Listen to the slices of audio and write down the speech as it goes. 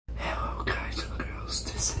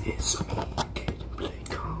is me, gameplay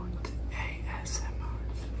content ASMR.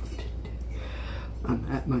 I'm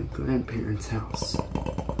at my grandparents' house,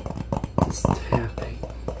 just tapping,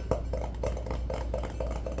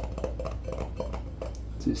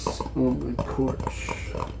 just on my porch.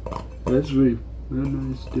 That's really a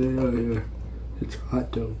nice day out here. It's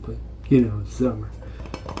hot though, but you know, it's summer.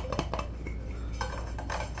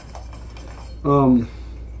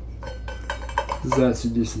 This is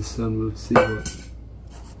actually just a sun move. See what?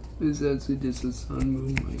 This is actually just a sun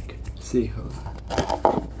move. Like, see how?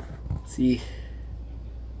 See?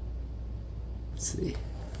 See?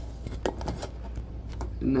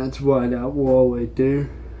 And that's why that wall right there,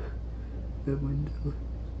 that window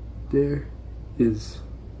there, is.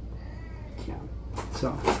 Yeah.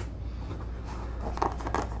 So,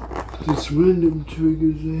 just random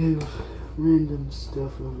triggers. I have random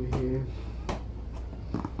stuff over here.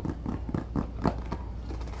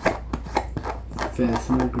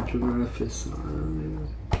 Fasten my controller office on.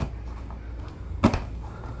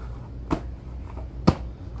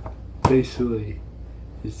 Basically,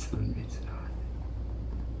 it's sun makes it hot.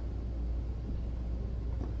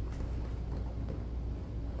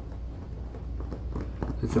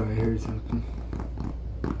 I thought I heard something.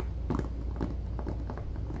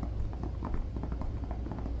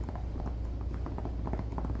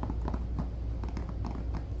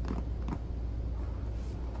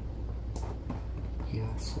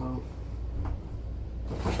 Yeah, so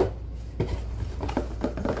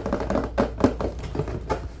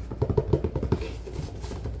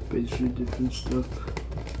basically different stuff.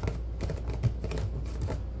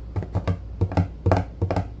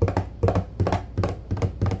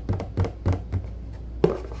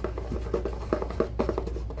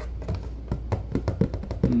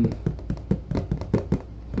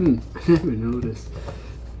 I never noticed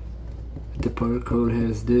the barcode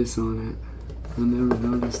has this on it. I never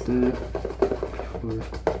noticed that before.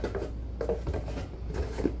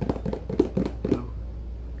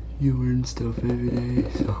 You learn stuff every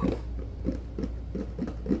day, so.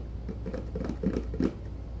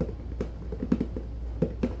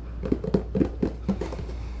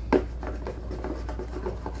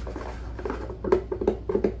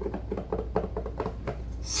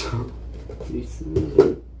 So,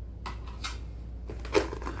 basically,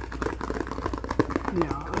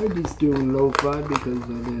 yeah, I'm just doing lo-fi because I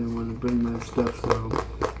didn't want to bring my stuff, so.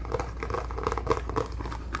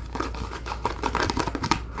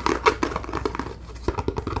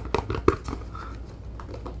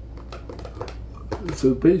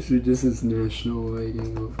 So basically this is national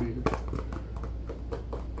lighting over here.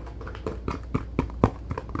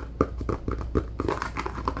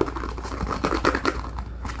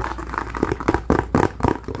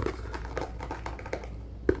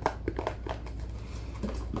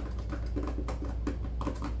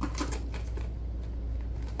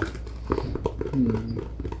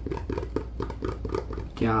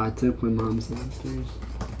 Yeah, I took my mom's downstairs.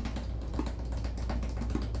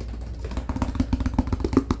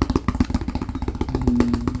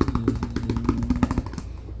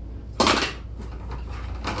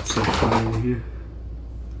 So fire here.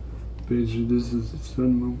 Basically, this is the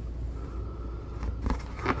sunroom.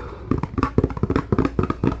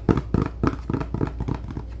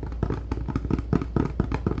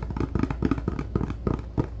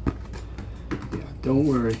 Yeah, don't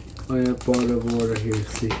worry. I have bottled water here.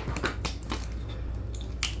 See.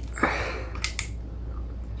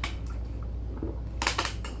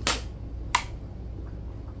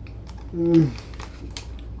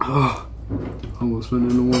 Oh, almost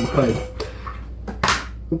went into one pipe.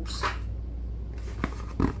 Oops.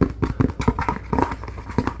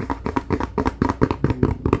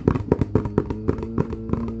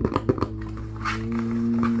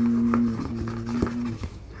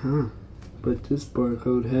 Huh. But this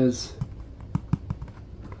barcode has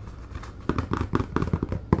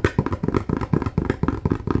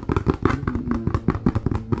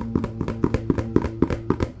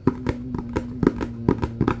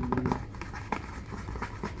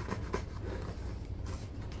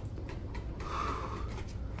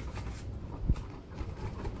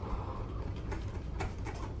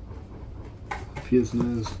feels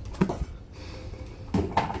nice.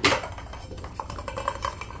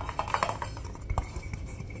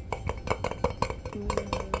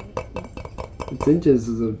 I think this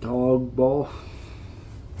is a dog ball.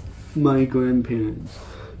 My grandparents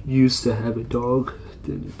used to have a dog,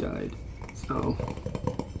 then it died. So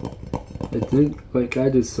I think, like, I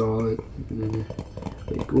just saw it and then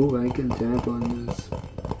like, oh, I can tap on this.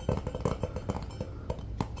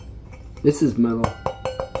 This is metal.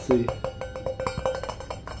 See.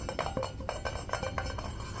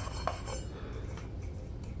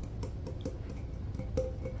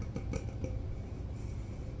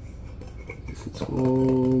 It's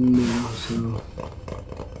all male, so.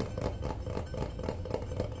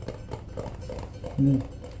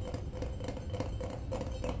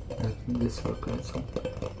 I think this will got something.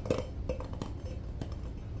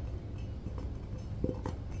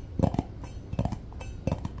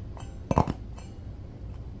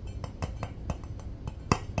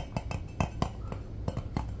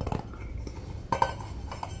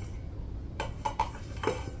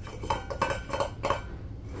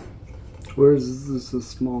 Or is this a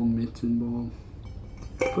small mitten ball?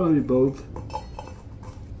 Probably both.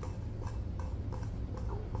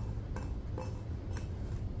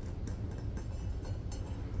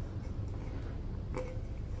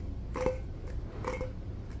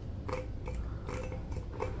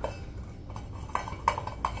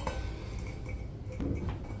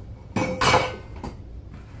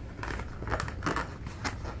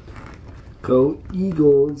 Go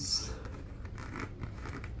Eagles!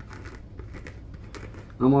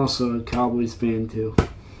 I'm also a Cowboys fan too.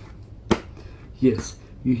 Yes,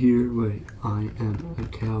 you hear it right. I am a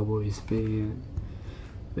Cowboys fan.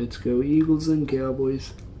 Let's go Eagles and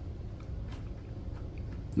Cowboys.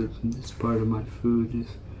 This part of my food is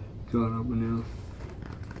gone up now.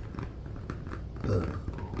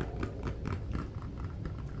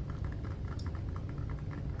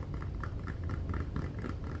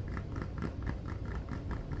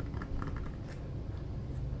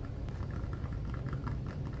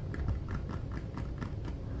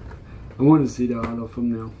 I want to see the auto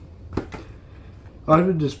thumbnail. I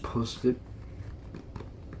would just post it.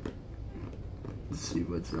 Let's see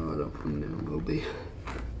what the auto thumbnail will be.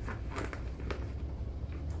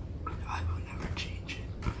 I will never change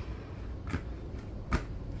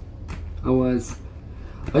it.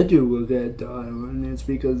 I do look at the auto thumbnails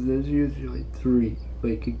because there's usually like 3.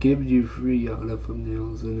 Like it gives you 3 auto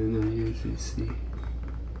thumbnails, and then I usually see.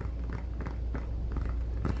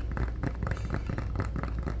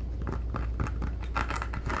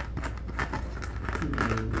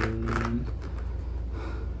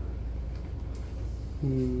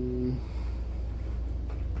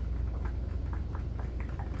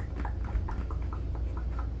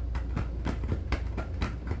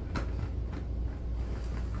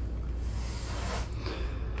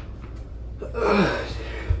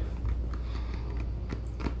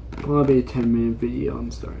 Probably a 10-minute video.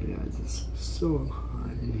 I'm sorry guys, it's so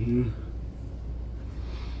hot in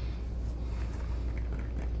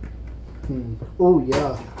here. Oh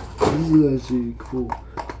yeah, this is actually cool.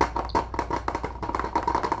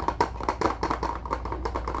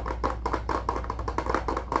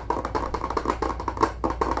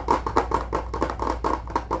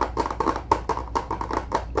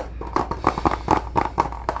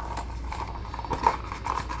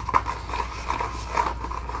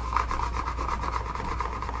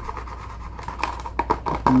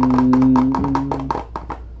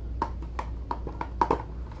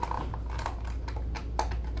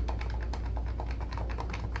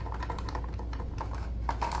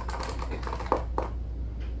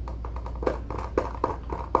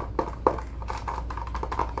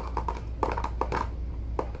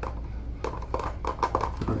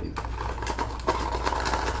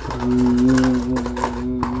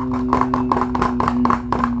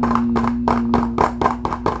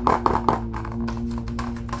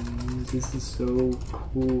 This is so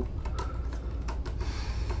cool.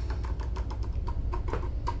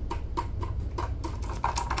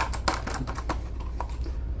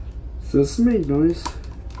 Does this make noise?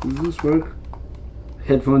 Does this work?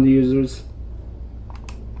 Headphone users?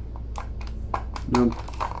 Nope.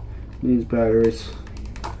 Needs batteries.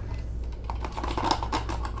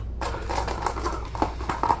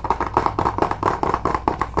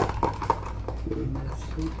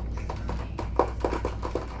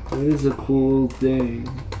 That is a cool thing.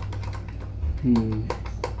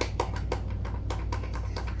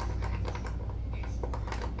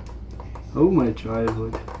 Oh, my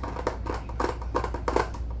childhood.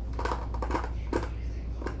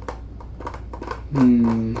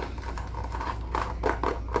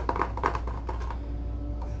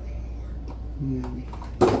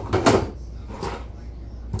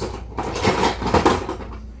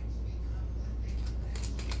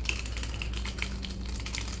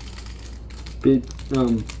 Big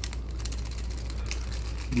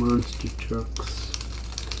monster trucks.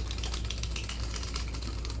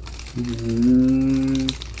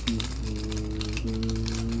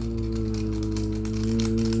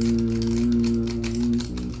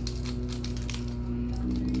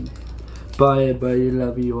 Bye, everybody.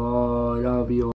 Love you all. Love you all.